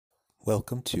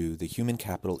Welcome to the Human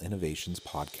Capital Innovations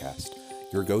Podcast,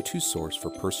 your go-to source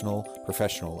for personal,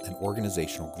 professional, and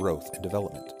organizational growth and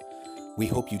development. We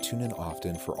hope you tune in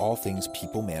often for all things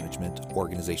people management,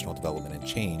 organizational development and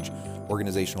change,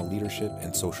 organizational leadership,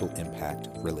 and social impact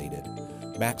related.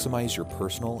 Maximize your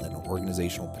personal and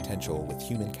organizational potential with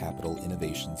Human Capital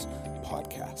Innovations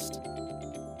Podcast.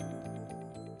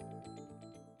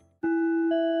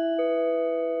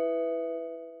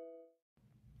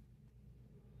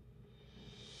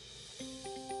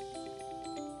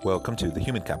 Welcome to the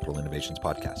Human Capital Innovations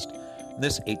Podcast. In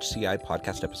this HCI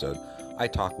podcast episode, I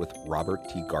talk with Robert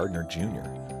T. Gardner Jr.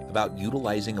 about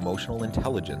utilizing emotional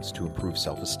intelligence to improve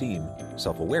self-esteem,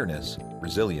 self-awareness,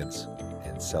 resilience,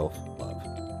 and self-love.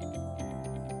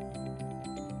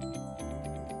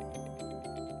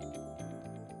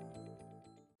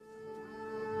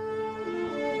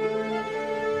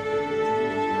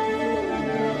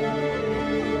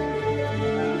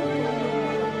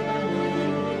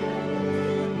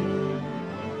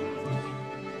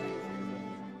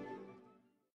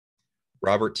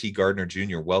 Robert T. Gardner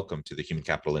Jr., welcome to the Human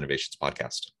Capital Innovations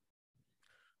Podcast.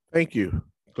 Thank you.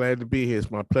 Glad to be here.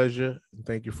 It's my pleasure. And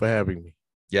thank you for having me.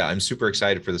 Yeah, I'm super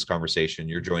excited for this conversation.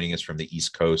 You're joining us from the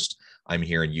East Coast. I'm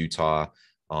here in Utah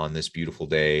on this beautiful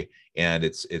day, and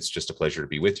it's just a pleasure to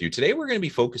be with you. Today, we're going to be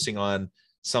focusing on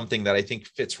something that I think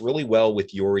fits really well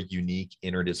with your unique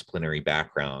interdisciplinary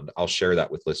background. I'll share that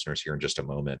with listeners here in just a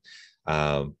moment.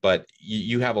 But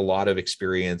you have a lot of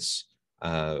experience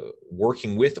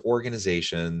working with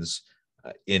organizations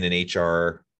in an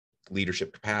HR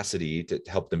leadership capacity to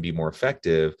help them be more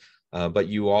effective. But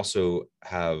you also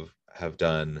have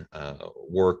done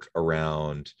work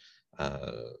around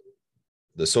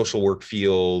the social work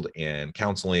field and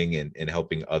counseling and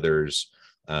helping others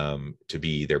to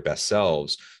be their best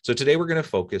selves. So today we're going to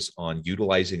focus on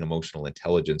utilizing emotional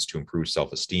intelligence to improve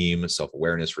self-esteem,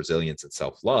 self-awareness, resilience, and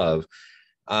self-love.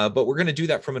 But we're going to do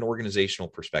that from an organizational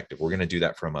perspective. We're going to do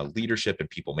that from a leadership and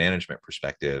people management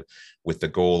perspective with the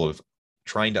goal of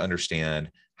trying to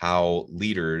understand how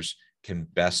leaders can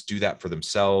best do that for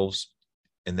themselves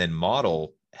and then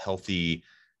model healthy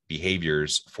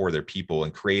behaviors for their people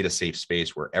and create a safe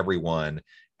space where everyone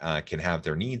can have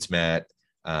their needs met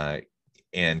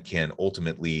and can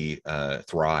ultimately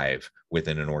thrive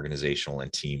within an organizational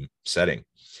and team setting.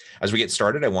 As we get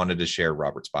started, I wanted to share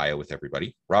Robert's bio with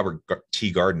everybody. Robert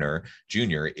T. Gardner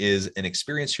Jr. is an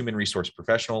experienced human resource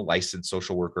professional, licensed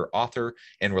social worker, author,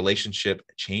 and relationship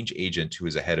change agent who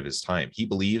is ahead of his time. He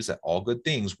believes that all good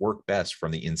things work best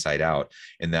from the inside out,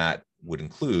 and that would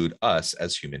include us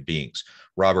as human beings.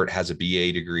 Robert has a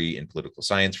BA degree in political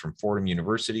science from Fordham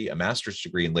University, a master's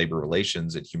degree in labor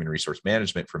relations and human resource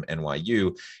management from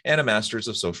NYU, and a master's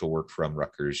of social work from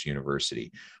Rutgers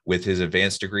University. With his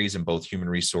advanced degrees in both human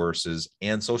resources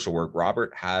and social work,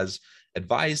 Robert has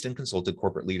advised and consulted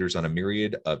corporate leaders on a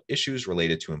myriad of issues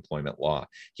related to employment law.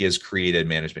 He has created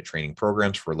management training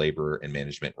programs for labor and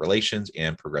management relations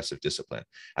and progressive discipline.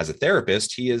 As a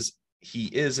therapist, he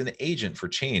is an agent for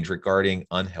change regarding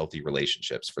unhealthy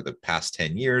relationships. For the past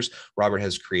 10 years, Robert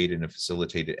has created and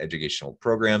facilitated educational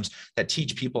programs that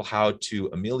teach people how to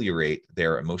ameliorate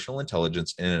their emotional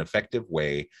intelligence in an effective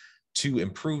way to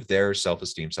improve their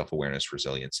self-esteem, self-awareness,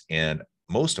 resilience, and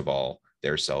most of all,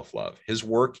 their self-love. His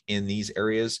work in these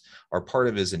areas are part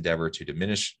of his endeavor to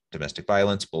diminish domestic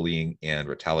violence, bullying, and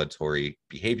retaliatory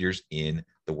behaviors in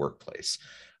the workplace.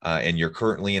 And you're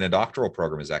currently in a doctoral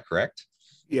program, is that correct?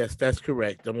 Yes, that's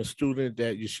correct. I'm a student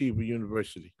at Yeshiva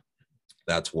University.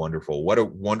 That's wonderful. What a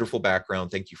wonderful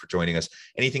background. Thank you for joining us.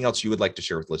 Anything else you would like to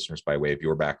share with listeners by way of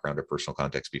your background or personal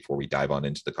context before we dive on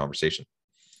into the conversation?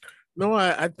 No,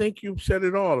 I think you've said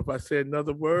it all. If I say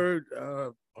another word,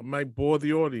 I might bore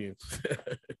the audience.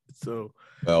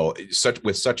 Well,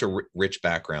 with such a rich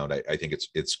background, I think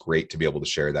it's great to be able to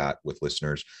share that with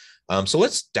listeners. So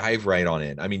let's dive right on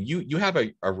in. I mean, you have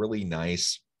a really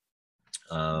nice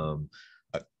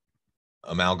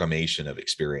amalgamation of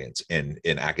experience in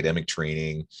academic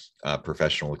training,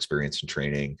 professional experience and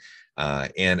training.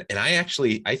 And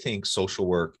I think social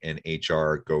work and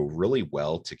HR go really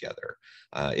well together.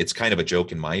 It's kind of a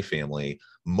joke in my family.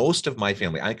 Most of my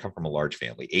family, I come from a large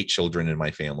family, 8 children in my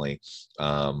family.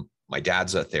 My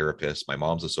dad's a therapist, my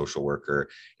mom's a social worker,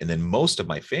 and then most of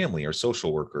my family are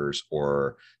social workers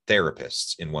or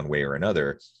therapists in one way or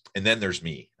another. And then there's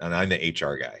me, and I'm the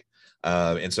HR guy.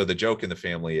 And so the joke in the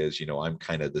family is, I'm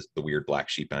kind of the weird black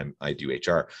sheep. I do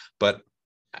HR, but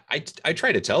I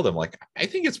try to tell them, I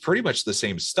think it's pretty much the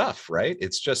same stuff, right?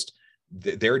 It's just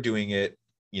they're doing it,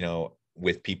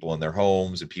 with people in their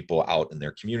homes and people out in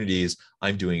their communities.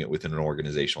 I'm doing it within an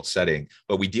organizational setting,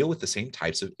 but we deal with the same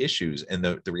types of issues. And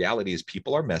the reality is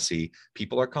people are messy,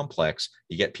 people are complex.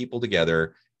 You get people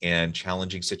together and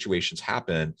challenging situations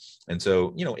happen. And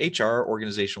so, HR,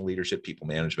 organizational leadership, people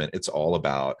management, it's all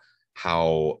about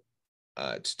how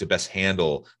to best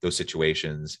handle those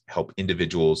situations, help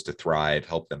individuals to thrive,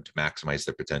 help them to maximize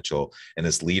their potential. And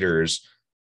as leaders,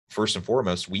 first and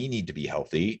foremost, we need to be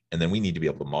healthy, and then we need to be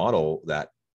able to model that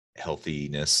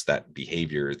healthiness, that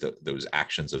behavior, those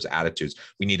actions, those attitudes.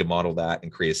 We need to model that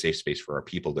and create a safe space for our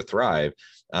people to thrive.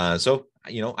 I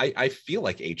feel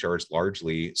like HR is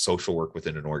largely social work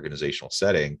within an organizational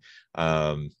setting.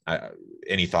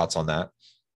 Any thoughts on that?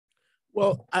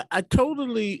 Well, I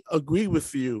totally agree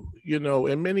with you,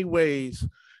 in many ways.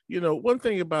 One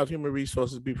thing about human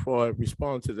resources before I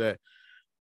respond to that,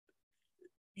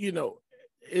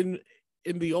 in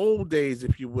in the old days,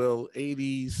 if you will,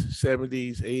 80s,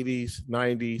 70s, 80s,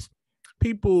 90s,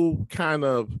 people kind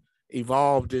of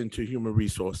evolved into human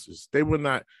resources. They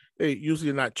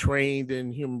usually not trained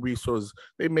in human resources.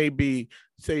 They may be,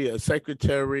 say, a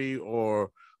secretary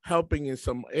or helping in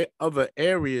some other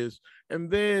areas, and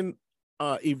then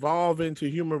evolve into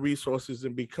human resources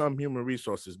and become human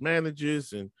resources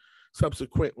managers and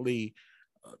subsequently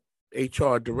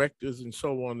HR directors and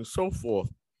so on and so forth.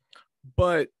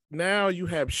 But now you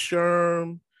have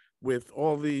SHRM with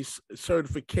all these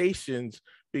certifications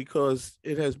because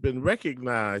it has been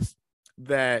recognized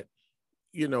that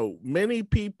many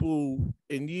people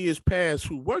in years past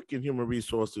who work in human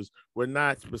resources were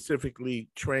not specifically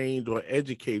trained or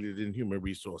educated in human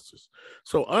resources.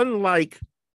 So unlike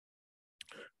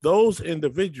those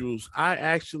individuals, I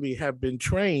actually have been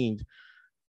trained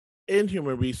in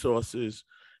human resources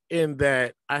in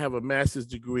that I have a master's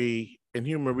degree in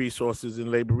human resources and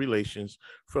labor relations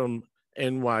from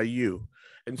NYU.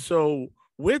 And so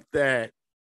with that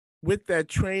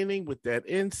training, with that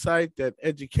insight, that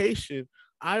education,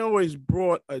 I always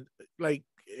brought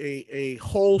a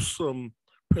wholesome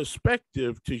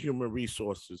perspective to human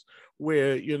resources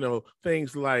where,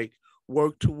 things like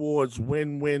work towards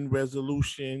win-win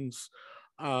resolutions.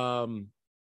 I'm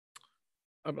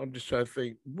just trying to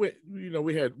think.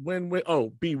 We had win-win. Oh,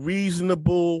 be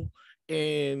reasonable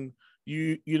and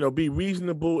be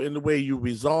reasonable in the way you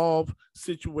resolve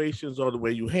situations or the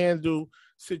way you handle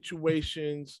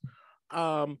situations.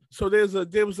 So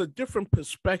there was a different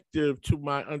perspective to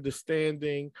my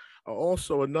understanding.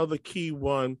 Also, another key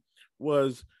one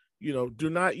was, do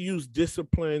not use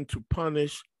discipline to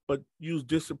punish, but use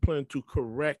discipline to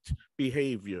correct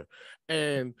behavior.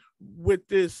 And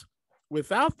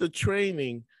without the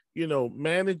training,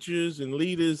 managers and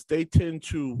leaders, they tend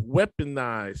to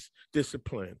weaponize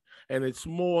discipline. And it's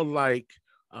more like,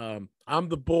 I'm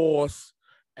the boss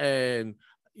and,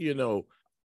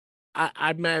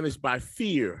 I manage by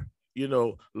fear.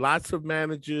 Lots of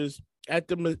managers at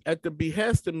the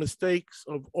behest and mistakes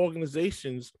of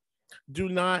organizations do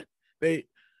not,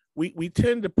 we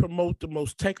tend to promote the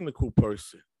most technical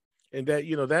person, and that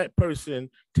that person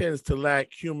tends to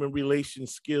lack human relation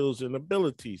skills and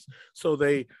abilities, so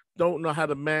they don't know how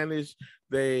to manage.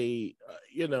 They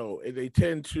they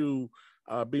tend to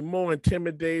be more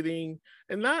intimidating,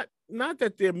 and not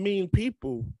that they're mean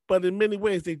people, but in many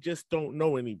ways they just don't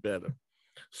know any better.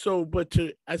 So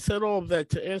I said all of that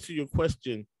to answer your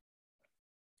question.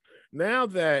 Now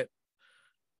that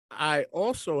I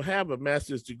also have a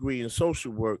master's degree in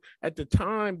social work. At the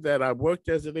time that I worked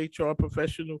as an HR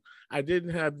professional, I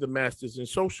didn't have the master's in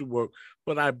social work,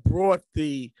 but I brought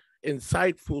the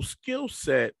insightful skill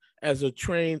set as a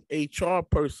trained HR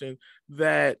person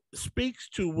that speaks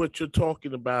to what you're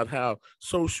talking about, how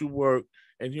social work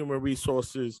and human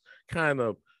resources kind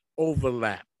of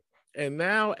overlap. And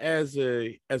now as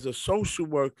a social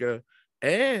worker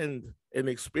and an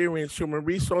experienced human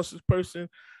resources person,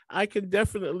 I can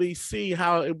definitely see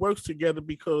how it works together,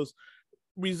 because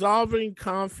resolving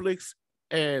conflicts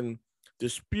and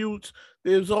disputes,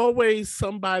 there's always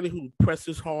somebody who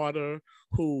presses harder,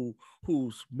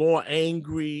 who's more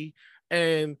angry,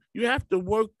 and you have to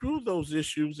work through those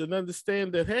issues and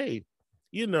understand that, hey,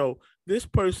 this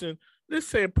person, let's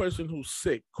say a person who's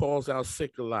sick calls out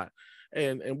sick a lot,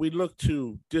 and we look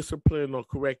to discipline or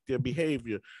correct their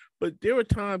behavior. But there are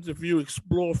times, if you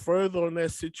explore further on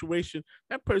that situation,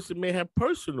 that person may have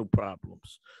personal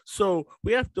problems. So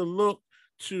we have to look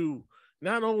to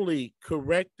not only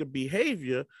correct the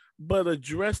behavior, but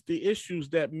address the issues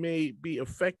that may be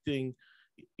affecting,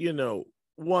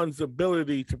 one's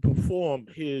ability to perform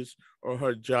his or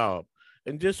her job.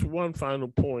 And just one final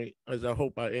point, as I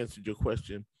hope I answered your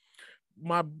question.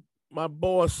 My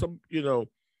boss,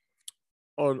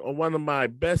 on one of my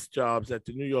best jobs at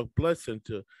the New York Blood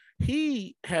Center,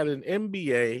 he had an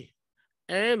MBA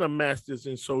and a master's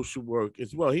in social work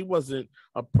as well. He wasn't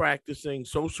a practicing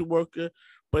social worker,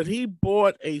 but he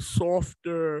brought a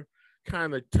softer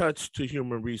kind of touch to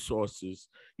human resources,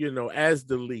 as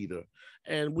the leader.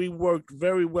 And we worked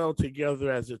very well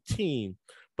together as a team.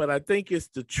 But I think it's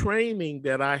the training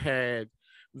that I had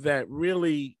that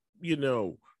really,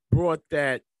 brought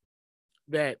that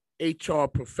HR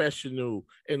professional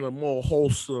in a more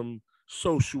wholesome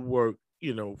social work,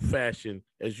 fashion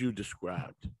as you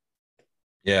described.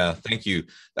 Yeah, thank you.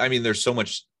 I mean, there's so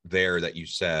much there that you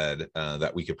said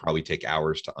that we could probably take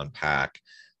hours to unpack.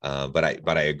 But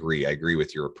I agree. I agree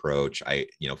with your approach.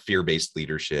 Fear-based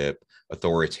leadership,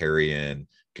 authoritarian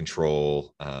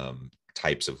control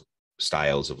types of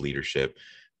styles of leadership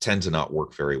tend to not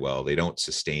work very well. They don't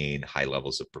sustain high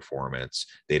levels of performance.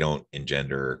 They don't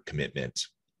engender commitment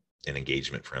and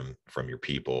engagement from your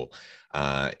people.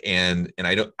 And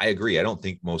I agree. I don't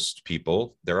think most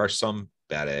people, there are some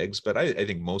bad eggs, but I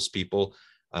think most people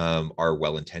are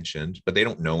well-intentioned, but they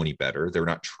don't know any better. They're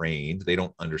not trained. They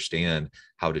don't understand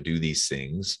how to do these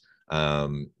things.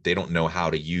 They don't know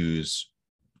how to use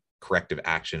corrective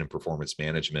action and performance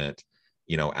management,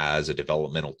 as a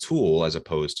developmental tool, as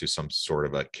opposed to some sort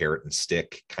of a carrot and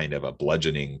stick kind of a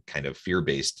bludgeoning kind of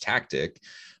fear-based tactic.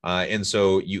 And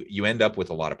so you end up with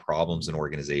a lot of problems in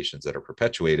organizations that are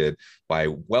perpetuated by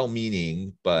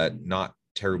well-meaning, but not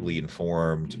terribly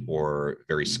informed or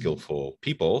very skillful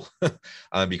people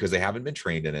because they haven't been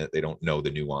trained in it. They don't know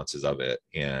the nuances of it.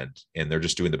 And they're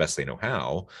just doing the best they know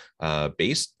how,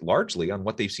 based largely on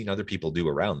what they've seen other people do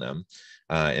around them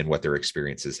and what their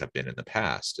experiences have been in the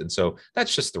past. And so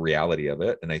that's just the reality of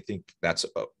it. And I think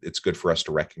it's good for us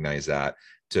to recognize that,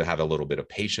 to have a little bit of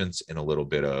patience and a little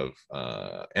bit of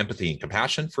empathy and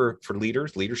compassion for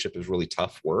leaders. Leadership is really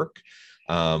tough work.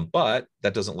 But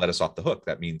that doesn't let us off the hook.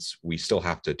 That means we still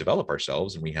have to develop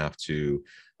ourselves, and we have to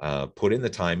put in the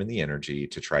time and the energy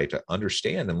to try to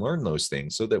understand and learn those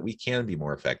things so that we can be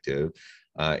more effective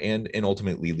and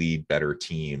ultimately lead better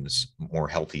teams, more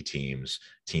healthy teams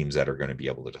that are going to be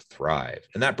able to thrive.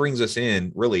 And that brings us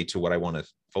in really to what I want to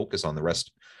focus on the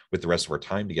rest of our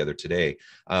time together today.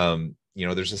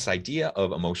 There's this idea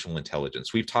of emotional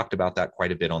intelligence. We've talked about that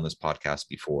quite a bit on this podcast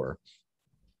before.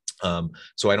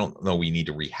 So I don't know we need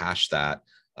to rehash that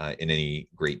in any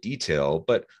great detail,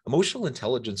 but emotional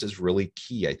intelligence is really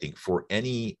key, I think, for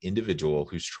any individual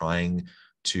who's trying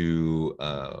to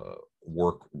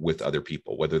work with other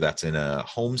people, whether that's in a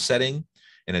home setting,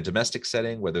 in a domestic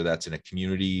setting, whether that's in a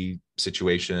community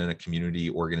situation, a community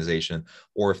organization,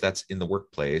 or if that's in the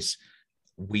workplace.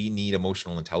 We need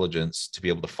emotional intelligence to be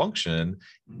able to function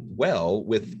well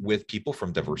with people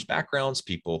from diverse backgrounds,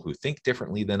 people who think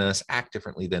differently than us, act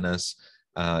differently than us,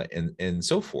 and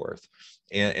so forth.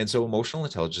 And so emotional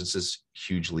intelligence is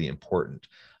hugely important.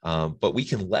 But we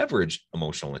can leverage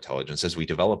emotional intelligence as we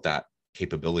develop that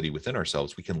capability within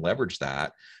ourselves. We can leverage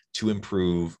that to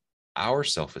improve our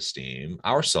self-esteem,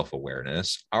 our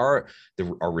self-awareness, our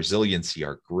resiliency,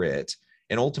 our grit,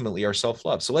 and ultimately our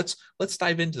self-love. So let's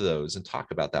dive into those and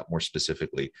talk about that more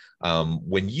specifically.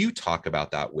 When you talk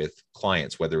about that with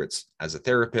clients, whether it's as a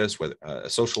therapist, whether a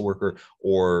social worker,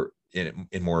 or in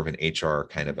more of an HR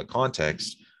kind of a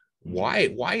context, why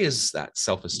is that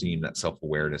self-esteem, that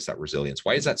self-awareness, that resilience,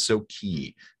 why is that so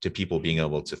key to people being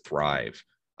able to thrive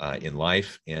in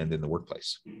life and in the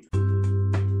workplace?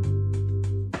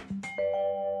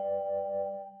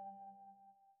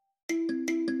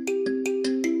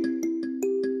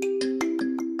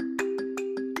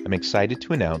 I'm excited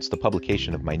to announce the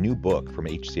publication of my new book from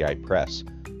HCI Press,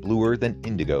 Bluer Than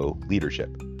Indigo Leadership: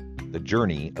 The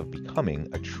Journey of Becoming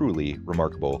a Truly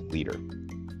Remarkable Leader.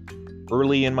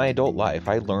 Early in my adult life,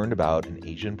 I learned about an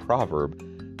Asian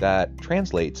proverb that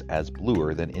translates as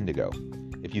bluer than indigo.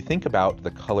 If you think about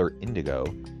the color indigo,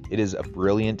 it is a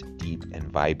brilliant, deep, and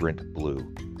vibrant blue,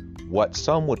 what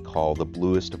some would call the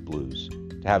bluest of blues.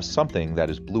 To have something that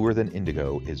is bluer than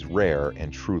indigo is rare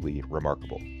and truly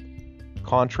remarkable.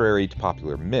 Contrary to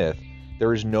popular myth,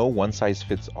 there is no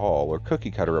one-size-fits-all or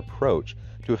cookie-cutter approach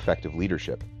to effective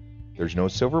leadership. There's no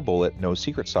silver bullet, no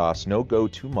secret sauce, no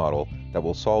go-to model that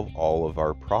will solve all of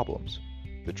our problems.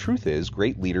 The truth is,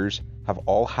 great leaders have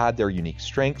all had their unique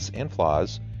strengths and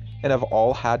flaws, and have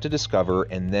all had to discover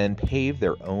and then pave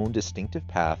their own distinctive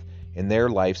path in their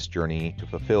life's journey to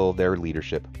fulfill their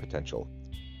leadership potential.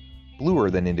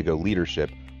 Bluer Than Indigo Leadership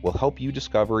will help you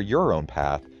discover your own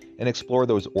path and explore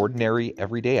those ordinary,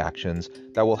 everyday actions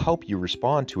that will help you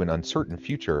respond to an uncertain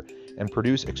future and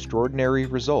produce extraordinary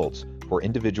results for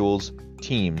individuals,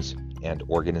 teams, and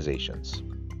organizations.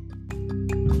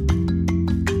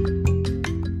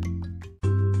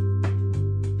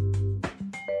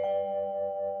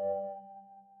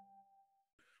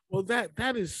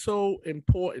 that is so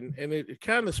important, and it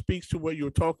kind of speaks to what you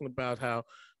were talking about, how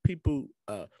people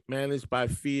managed by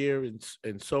fear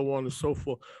and so on and so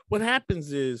forth. What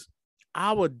happens is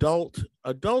our adult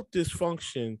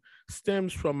dysfunction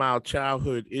stems from our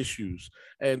childhood issues,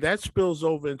 and that spills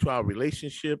over into our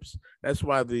relationships. That's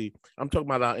why I'm talking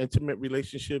about our intimate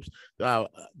relationships. The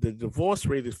divorce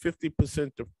rate is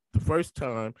 50% the first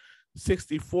time,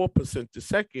 64% the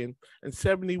second, and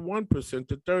 71%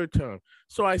 the third time.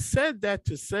 So I said that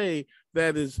to say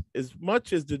that as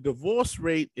much as the divorce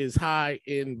rate is high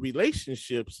in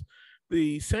relationships,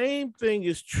 the same thing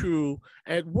is true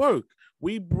at work.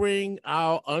 We bring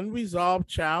our unresolved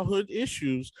childhood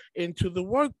issues into the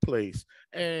workplace,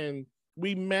 and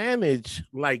we manage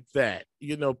like that.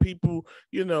 People,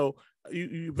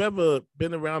 you've ever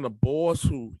been around a boss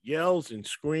who yells and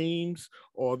screams,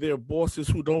 or there are bosses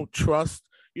who don't trust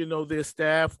their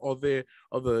staff, or their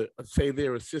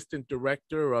assistant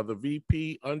director or the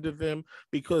VP under them,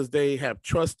 because they have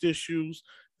trust issues,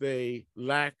 they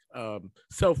lack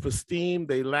self-esteem,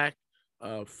 they lack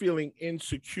feeling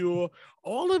insecure.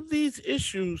 All of these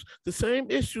issues, the same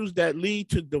issues that lead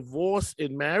to divorce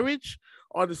in marriage,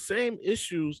 are the same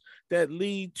issues that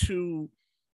lead to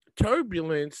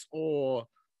turbulence, or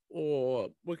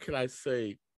what can I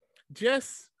say,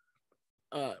 just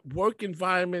work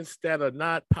environments that are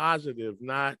not positive,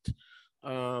 not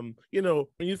when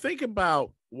you think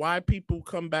about why people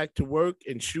come back to work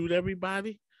and shoot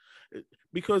everybody,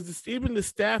 because even the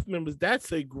staff members,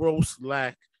 that's a gross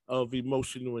lack of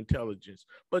emotional intelligence.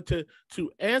 But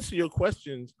to answer your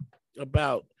questions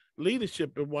about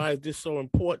leadership and why is this so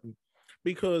important,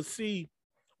 because see,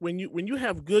 when you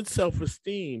have good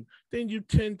self-esteem, then you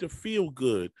tend to feel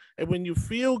good. And when you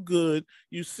feel good,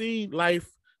 you see life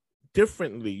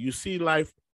differently. You see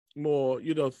life more,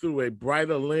 through a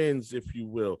brighter lens, if you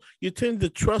will. You tend to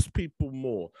trust people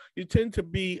more. You tend to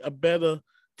be a better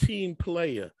team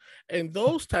player. And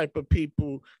those type of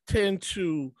people tend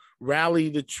to rally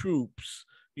the troops,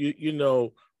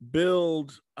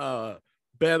 build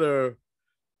better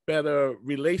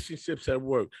relationships at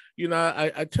work.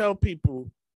 I tell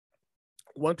people,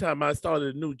 one time I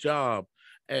started a new job,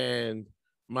 and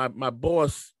my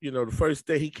boss, the first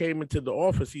day he came into the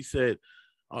office, he said,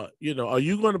 are you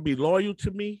going to be loyal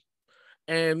to me?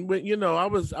 And when, I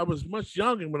was much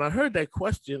younger, and when I heard that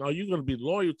question, are you going to be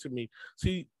loyal to me?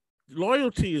 See,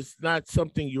 loyalty is not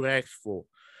something you ask for.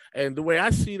 And the way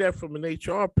I see that from an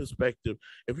HR perspective,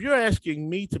 if you're asking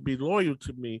me to be loyal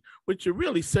to me, what you're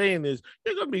really saying is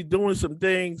you're going to be doing some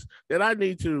things that I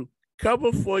need to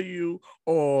cover for you,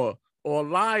 or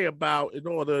lie about, in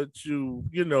order to,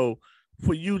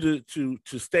 for you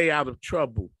to stay out of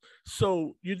trouble.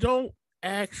 So you don't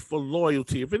ask for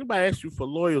loyalty. If anybody asks you for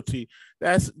loyalty,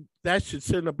 that should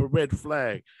send up a red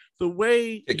flag. The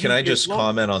way Can I just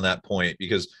comment on that point,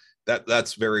 because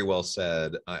that's very well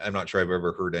said. I'm not sure I've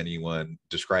ever heard anyone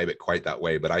describe it quite that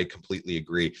way, but I completely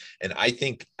agree. And I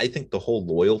think the whole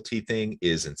loyalty thing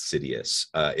is insidious.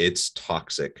 It's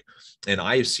toxic, and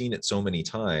I've seen it so many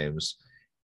times.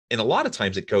 And a lot of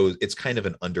times it's kind of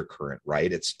an undercurrent,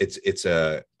 right? It's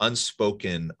a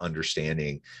unspoken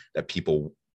understanding that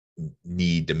people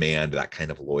demand that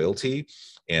kind of loyalty.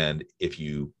 And if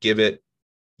you give it,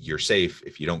 you're safe.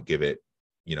 If you don't give it,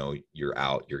 you're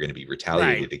out. You're going to be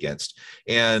retaliated against.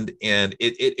 And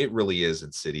it really is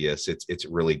insidious. It's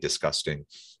really disgusting.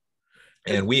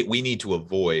 And we need to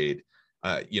avoid,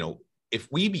 if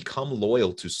we become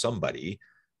loyal to somebody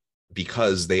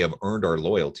because they have earned our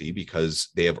loyalty, because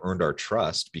they have earned our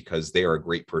trust, because they are a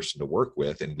great person to work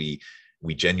with, and we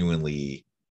genuinely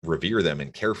revere them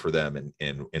and care for them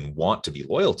and want to be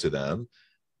loyal to them,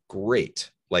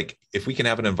 great. Like, if we can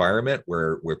have an environment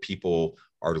where people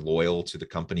are loyal to the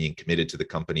company and committed to the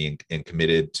company and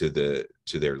committed to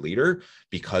their leader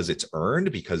because it's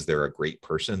earned, because they're a great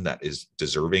person that is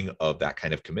deserving of that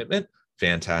kind of commitment,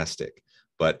 fantastic.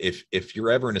 But if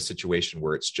you're ever in a situation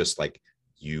where it's just like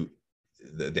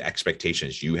the expectation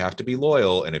is you have to be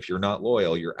loyal, and if you're not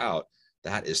loyal, you're out,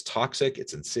 that is toxic.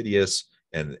 It's insidious.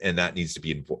 And that needs to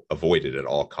be avoided at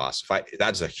all costs.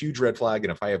 That's a huge red flag.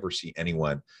 And if I ever see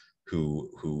anyone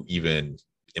who even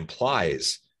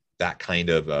implies that kind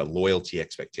of loyalty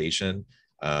expectation,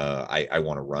 I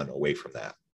want to run away from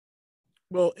that.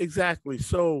 Well, exactly.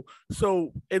 So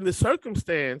in the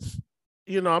circumstance,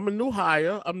 I'm a new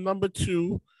hire. I'm number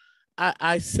 2.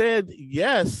 I said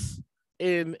yes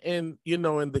in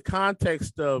the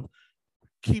context of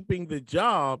keeping the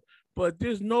job, but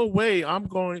there's no way I'm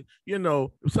going,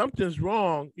 if something's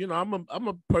wrong, I'm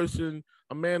a person,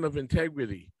 a man of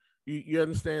integrity. You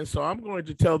understand? So I'm going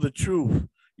to tell the truth,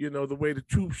 the way the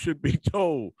truth should be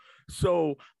told.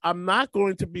 So I'm not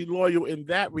going to be loyal in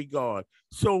that regard.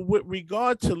 So with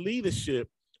regard to leadership,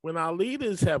 when our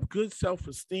leaders have good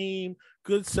self-esteem,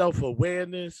 good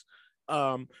self-awareness,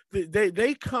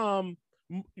 they come,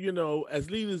 as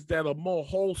leaders that are more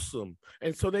wholesome,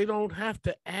 and so they don't have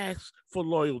to ask for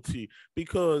loyalty,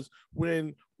 because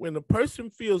when a person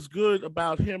feels good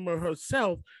about him or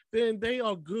herself, then they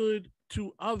are good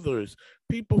to others.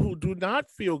 People who do not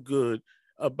feel good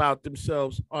about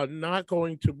themselves are not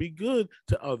going to be good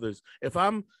to others. If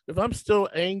I'm still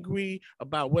angry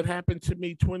about what happened to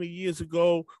me 20 years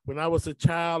ago when I was a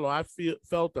child, or I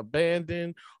felt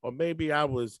abandoned, or maybe I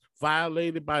was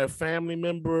violated by a family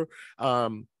member,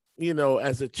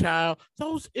 as a child,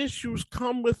 those issues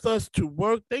come with us to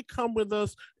work. They come with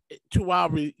us to our,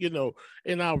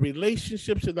 in our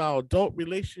relationships, in our adult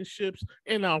relationships,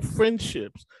 in our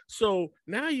friendships. So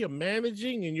now you're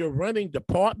managing and you're running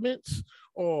departments,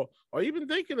 or even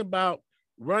thinking about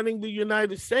running the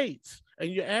United States,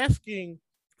 and you're asking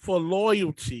for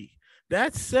loyalty.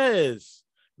 That says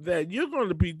that you're going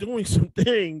to be doing some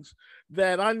things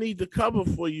that I need to cover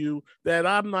for you that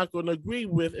I'm not going to agree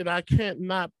with, and I can't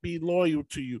not be loyal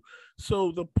to you.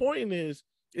 So the point is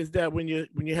that when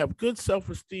you have good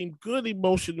self-esteem, good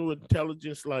emotional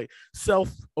intelligence, like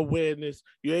self-awareness,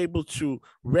 you're able to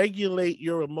regulate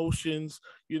your emotions.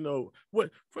 What,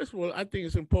 first of all, I think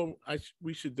it's important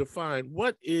we should define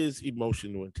what is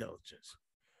emotional intelligence.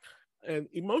 And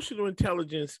emotional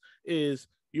intelligence is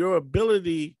your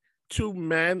ability to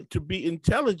be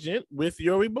intelligent with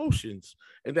your emotions.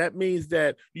 And that means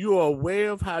that you are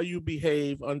aware of how you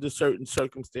behave under certain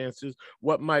circumstances,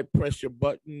 what might press your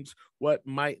buttons, what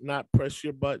might not press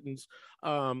your buttons.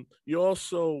 You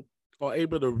also are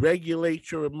able to regulate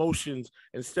your emotions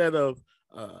instead of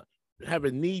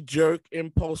having knee-jerk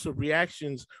impulsive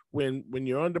reactions when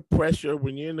you're under pressure,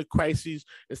 when you're in a crisis.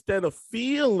 Instead of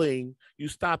feeling, you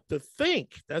stop to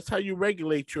think. That's how you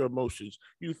regulate your emotions.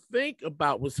 You think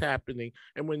about what's happening,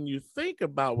 and when you think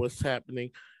about what's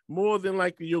happening, more than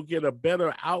likely you'll get a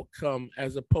better outcome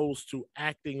as opposed to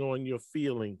acting on your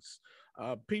feelings.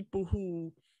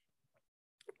 People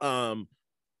um,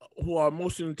 who are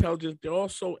emotionally intelligent, they're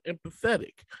also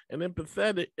empathetic. And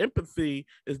empathy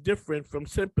is different from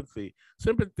sympathy.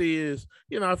 Sympathy is,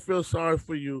 I feel sorry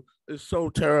for you. It's so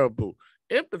terrible.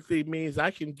 Empathy means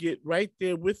I can get right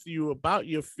there with you about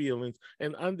your feelings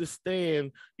and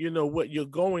understand, what you're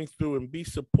going through, and be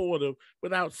supportive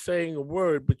without saying a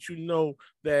word, but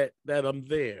that I'm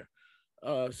there.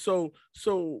 So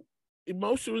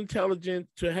emotional intelligence,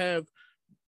 to have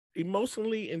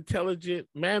emotionally intelligent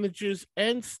managers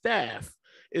and staff,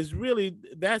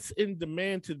 that's in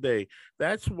demand today.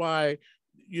 That's why,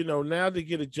 now to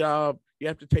get a job, you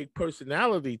have to take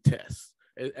personality tests,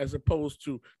 as opposed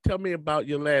to tell me about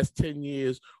your last 10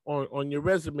 years on your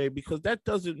resume, because that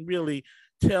doesn't really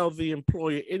tell the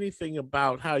employer anything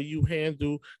about how you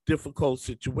handle difficult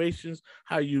situations,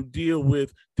 how you deal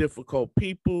with difficult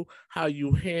people, how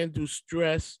you handle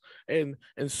stress, and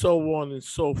so on and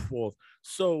so forth.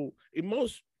 So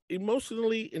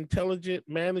emotionally intelligent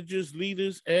managers,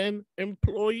 leaders, and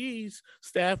employees,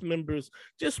 staff members,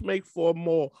 just make for a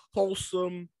more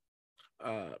wholesome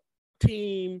uh,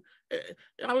 team.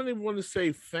 I don't even want to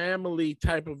say family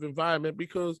type of environment,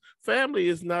 because family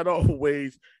is not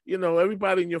always,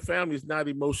 everybody in your family is not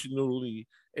emotionally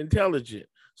intelligent.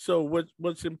 So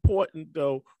what's important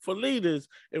though for leaders,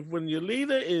 if when your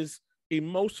leader is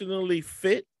emotionally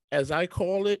fit, as I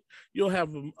call it, you'll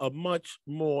have a much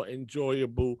more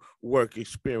enjoyable work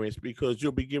experience, because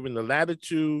you'll be given the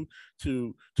latitude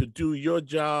to do your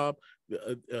job.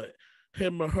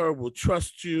 Him or her will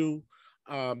trust you.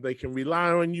 They can rely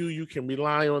on you. You can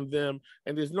rely on them,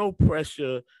 and there's no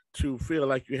pressure to feel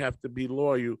like you have to be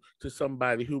loyal to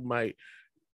somebody who might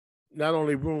not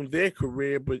only ruin their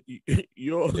career but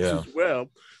yours Yeah. as well,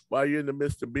 while you're in the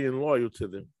midst of being loyal to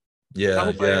them. I Yeah.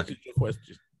 hope I Yeah. answered your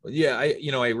question. Yeah.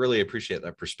 I really appreciate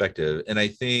that perspective. And I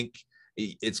think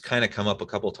it's kind of come up a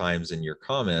couple times in your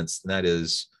comments, and that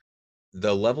is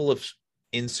the level of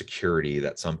insecurity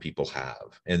that some people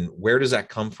have. And where does that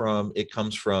come from? It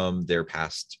comes from their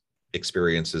past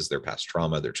experiences, their past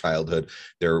trauma, their childhood,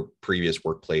 their previous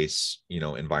workplace,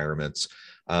 environments.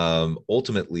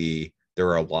 Ultimately, there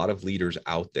are a lot of leaders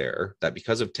out there that,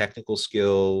 because of technical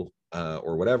skill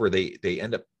or whatever, they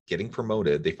end up getting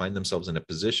promoted. They find themselves in a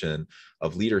position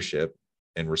of leadership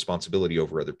and responsibility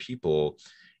over other people,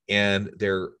 and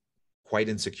they're quite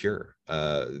insecure.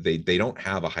 They don't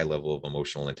have a high level of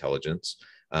emotional intelligence.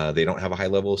 They don't have a high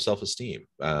level of self-esteem.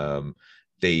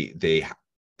 They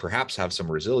perhaps have some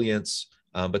resilience,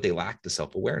 but they lack the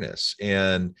self-awareness.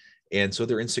 And And so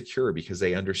they're insecure because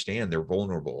they understand they're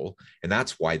vulnerable. And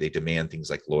that's why they demand things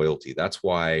like loyalty. That's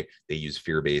why they use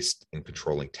fear-based and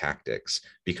controlling tactics,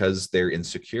 because they're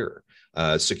insecure.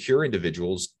 Secure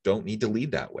individuals don't need to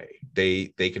lead that way.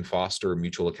 They can foster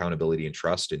mutual accountability and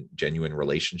trust and genuine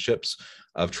relationships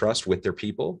of trust with their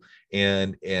people,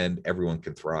 and everyone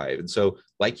can thrive. And so,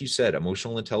 like you said,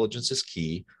 emotional intelligence is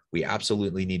key. We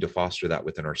absolutely need to foster that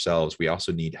within ourselves. We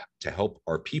also need to help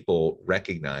our people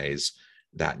recognize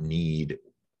that need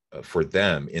for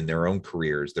them in their own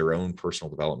careers, their own personal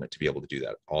development, to be able to do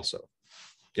that also.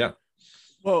 Yeah.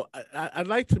 Well, I'd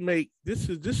like to make this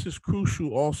is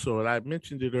crucial also, and I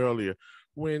mentioned it earlier.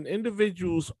 When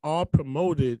individuals are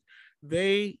promoted,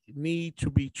 they need to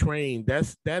be trained.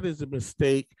 That is a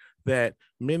mistake that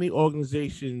many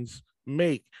organizations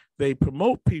make. They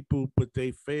promote people, but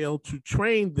they fail to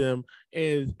train them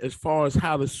as far as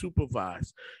how to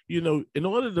supervise. In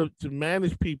order to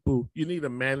manage people, you need a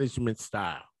management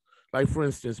style. Like, for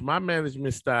instance, my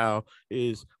management style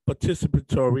is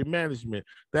participatory management.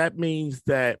 That means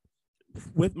that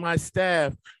with my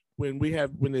staff, when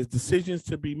there's decisions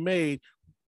to be made,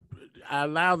 I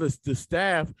allow the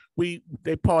staff,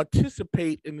 they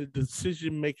participate in the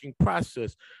decision-making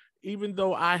process. Even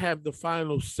though I have the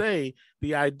final say,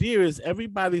 the idea is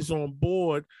everybody's on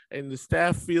board and the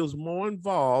staff feels more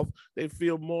involved, they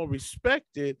feel more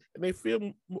respected, and they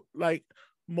feel like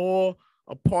more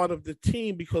a part of the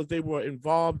team because they were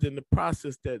involved in the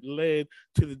process that led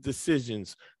to the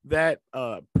decisions. That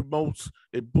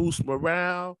it boosts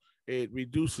morale, it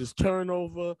reduces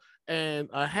turnover, and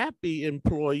a happy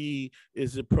employee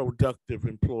is a productive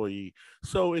employee.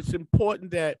 So it's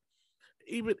important that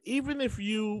even if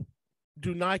you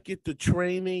do not get the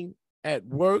training at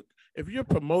work, if you're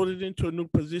promoted into a new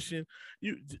position,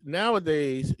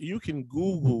 nowadays you can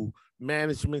Google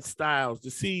management styles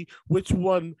to see which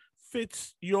one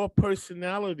fits your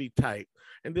personality type.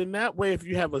 And then that way, if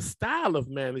you have a style of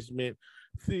management,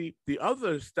 the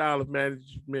other style of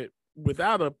management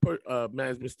without a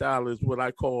management style is what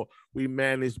I call we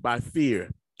manage by fear.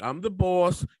 I'm the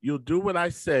boss, you'll do what I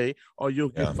say or you'll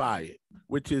get fired,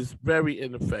 which is very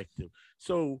ineffective.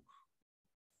 So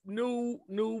people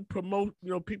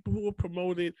who are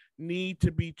promoted need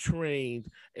to be trained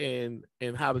in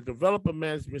how to develop a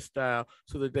management style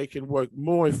so that they can work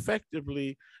more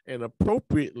effectively and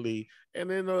appropriately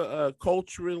and in a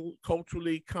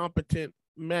culturally competent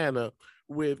manner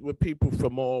with people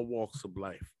from all walks of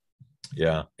life.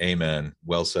 Yeah. Amen.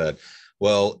 Well said.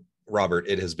 Well, Robert,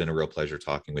 it has been a real pleasure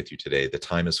talking with you today. The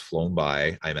time has flown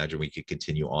by. I imagine we could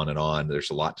continue on and on.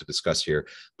 There's a lot to discuss here.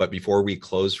 But before we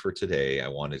close for today, I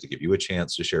wanted to give you a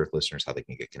chance to share with listeners how they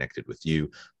can get connected with you,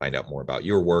 find out more about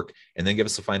your work, and then give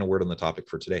us the final word on the topic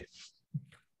for today.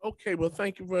 Okay. Well,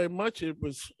 thank you very much. It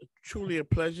was truly a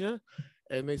pleasure.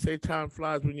 And they say time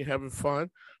flies when you're having fun.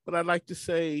 But I'd like to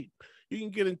say you can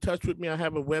get in touch with me. I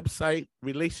have a website,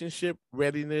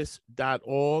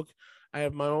 relationshipreadiness.org. I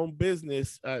have my own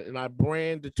business and I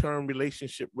brand the term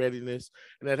relationship readiness.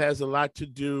 And that has a lot to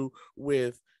do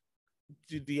with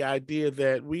the idea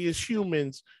that we as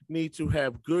humans need to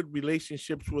have good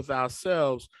relationships with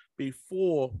ourselves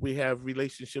before we have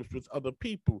relationships with other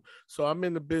people. So I'm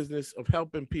in the business of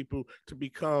helping people to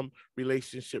become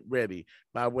relationship ready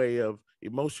by way of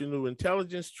emotional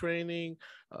intelligence training,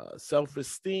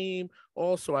 self-esteem.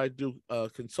 Also, I do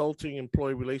consulting,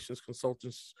 employee relations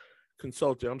consulting,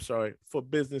 for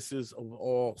businesses of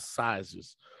all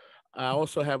sizes. I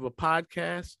also have a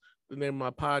podcast. The name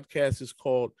of my podcast is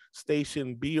called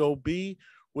Station BOB,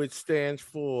 which stands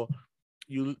for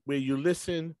where you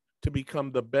listen to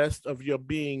become the best of your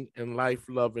being in life,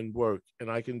 love, and work.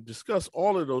 And I can discuss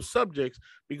all of those subjects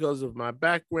because of my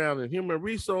background in human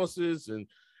resources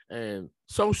and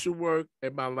social work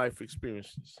and my life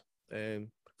experiences. And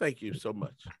thank you so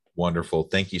much. Wonderful.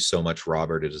 Thank you so much,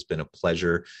 Robert. It has been a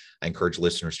pleasure. I encourage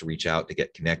listeners to reach out, to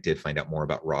get connected, find out more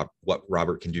about what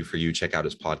Robert can do for you. Check out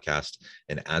his podcast.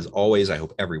 And as always, I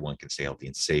hope everyone can stay healthy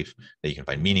and safe, that you can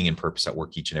find meaning and purpose at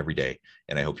work each and every day.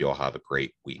 And I hope you all have a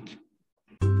great week.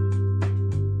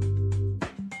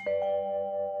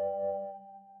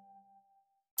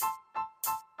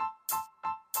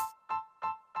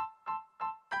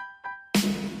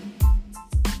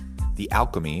 The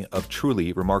alchemy of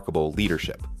truly remarkable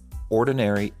leadership.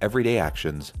 Ordinary, everyday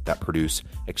actions that produce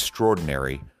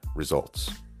extraordinary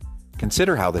results.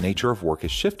 Consider how the nature of work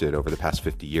has shifted over the past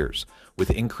 50 years.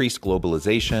 With increased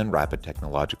globalization, rapid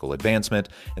technological advancement,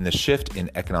 and the shift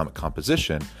in economic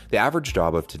composition, the average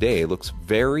job of today looks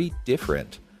very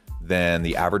different than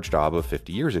the average job of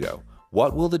 50 years ago.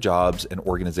 What will the jobs and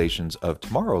organizations of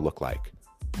tomorrow look like?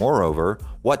 Moreover,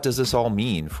 what does this all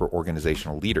mean for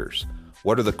organizational leaders?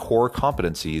 What are the core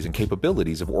competencies and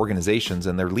capabilities of organizations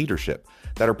and their leadership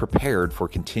that are prepared for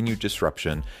continued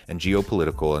disruption and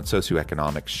geopolitical and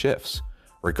socioeconomic shifts?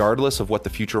 Regardless of what the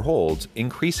future holds,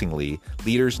 increasingly,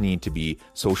 leaders need to be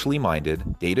socially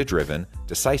minded, data-driven,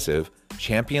 decisive,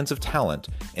 champions of talent,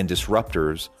 and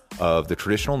disruptors of the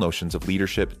traditional notions of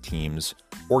leadership, teams,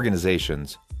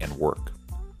 organizations, and work.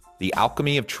 The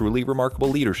alchemy of truly remarkable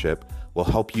leadership will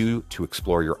help you to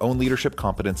explore your own leadership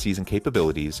competencies and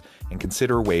capabilities and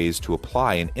consider ways to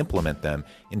apply and implement them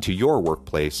into your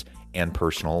workplace and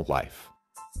personal life.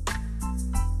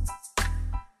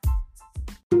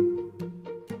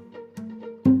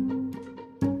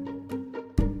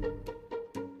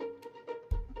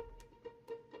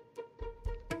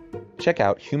 Check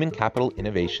out Human Capital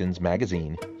Innovations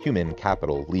magazine, Human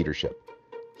Capital Leadership.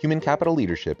 Human Capital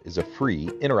Leadership is a free,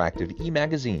 interactive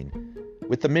e-magazine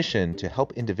with the mission to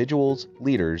help individuals,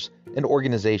 leaders, and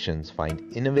organizations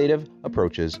find innovative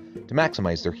approaches to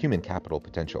maximize their human capital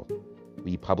potential.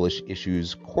 We publish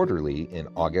issues quarterly in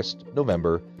August,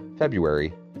 November,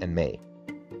 February, and May.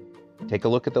 Take a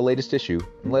look at the latest issue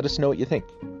and let us know what you think.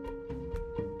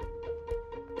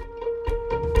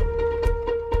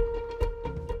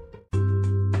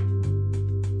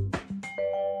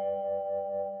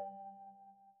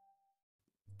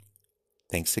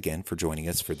 Thanks again for joining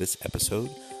us for this episode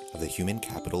of the Human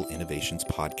Capital Innovations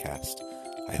Podcast.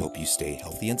 I hope you stay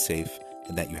healthy and safe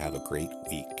and that you have a great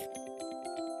week.